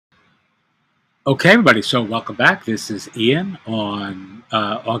Okay, everybody. So, welcome back. This is Ian on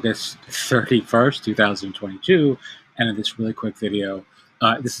August 31st, 2022. And in this really quick video,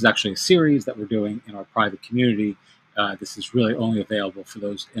 this is actually a series that we're doing in our private community. This is really only available for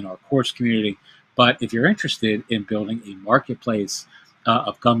those in our course community. But if you're interested in building a marketplace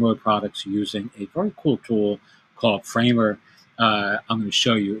of Gumroad products using a very cool tool called Framer, I'm going to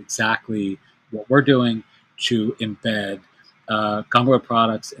show you exactly what we're doing to embed Gumroad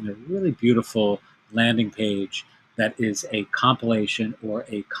products in a really beautiful landing page that is a compilation or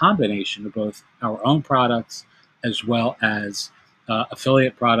a combination of both our own products as well as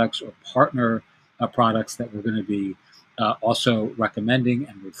affiliate products or partner products that we're going to be also recommending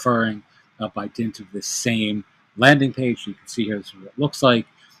and referring by dint of this same landing page. You can see here this is what it looks like.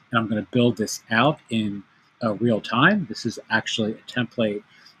 And I'm going to build this out in real time. This is actually a template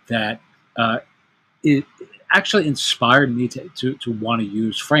that it actually inspired me to want to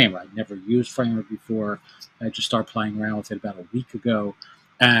use Framer. I'd never used Framer before. I just started playing around with it about a week ago.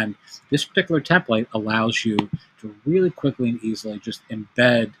 And this particular template allows you to really quickly and easily just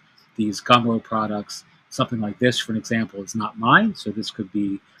embed these Gumroad products. Something like this, for an example, is not mine. So this could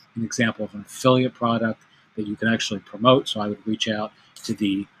be an example of an affiliate product that you can actually promote. So I would reach out to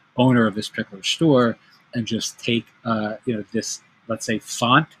the owner of this particular store and just take this, let's say,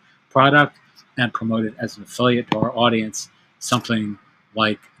 font product and promote it as an affiliate to our audience. Something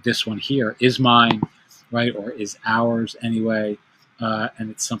like this one here is mine, right, or is ours anyway, and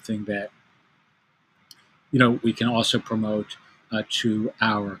it's something that we can also promote to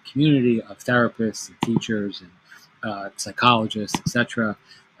our community of therapists and teachers and psychologists, etc.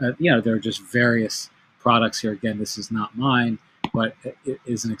 There are just various products here. Again, this is not mine, but it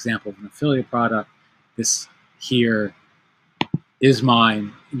is an example of an affiliate product. This here is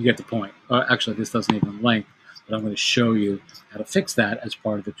mine. You get the point. Actually, this doesn't even link, but I'm going to show you how to fix that as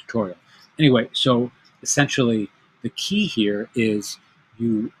part of the tutorial. Anyway, so essentially the key here is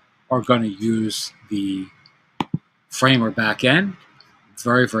you are going to use the Framer backend. It's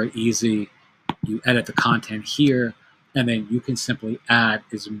very, very easy. You edit the content here, and then you can simply add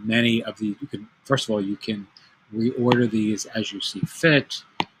as many of these. First of all, you can reorder these as you see fit.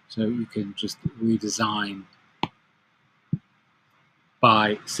 So you can just redesign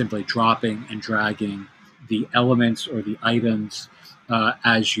by simply dropping and dragging the elements or the items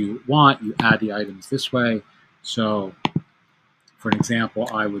as you want. You add the items this way. So, for an example,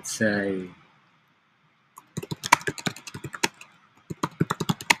 I would say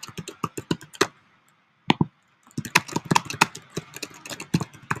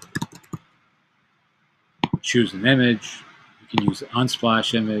choose an image. You can use an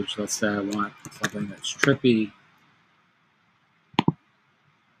unsplash image. Let's say I want something that's trippy.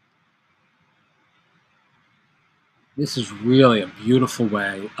 This is really a beautiful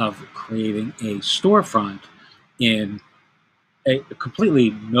way of creating a storefront in a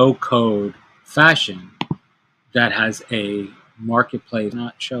completely no-code fashion that has a marketplace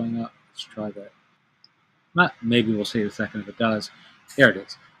not showing up. Let's try that. Maybe we'll see in a second if it does. There it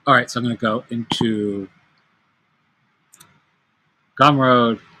is. All right, so I'm going to go into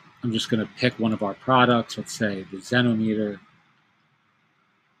Gumroad. I'm just going to pick one of our products. Let's say the Zenometer.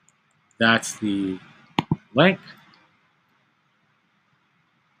 That's the link.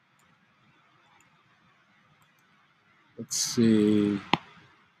 Let's see.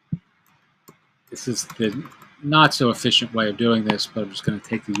 This is the not so efficient way of doing this, but I'm just going to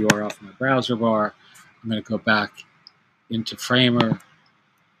take the URL from my browser bar. I'm going to go back into Framer.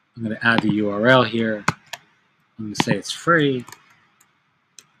 I'm going to add the URL here. I'm going to say it's free.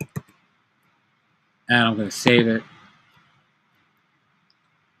 And I'm going to save it.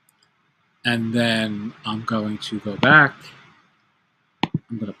 And then I'm going to go back.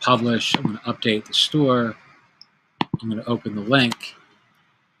 I'm going to publish. I'm going to update the store. I'm going to open the link.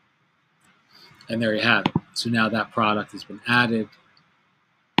 And there you have it. So now that product has been added.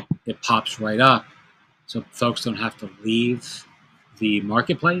 It pops right up. So folks don't have to leave the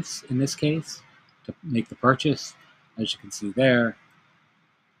marketplace in this case to make the purchase. As you can see there,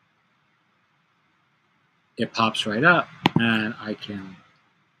 it pops right up and I can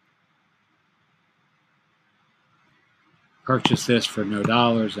purchase this for no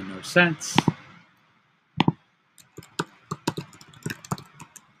dollars and no cents.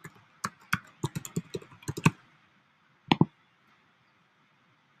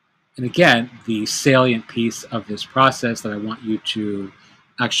 And again, the salient piece of this process that I want you to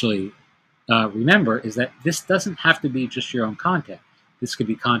actually remember is that this doesn't have to be just your own content. This could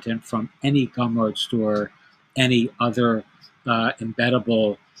be content from any Gumroad store, any other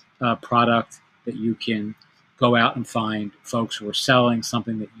embeddable product that you can go out and find folks who are selling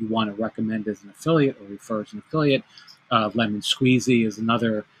something that you want to recommend as an affiliate or refer as an affiliate. Lemon Squeezy is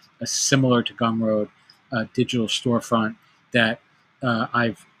another similar to Gumroad digital storefront that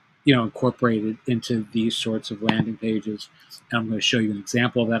I've incorporated into these sorts of landing pages. And I'm going to show you an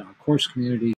example of that in our course community.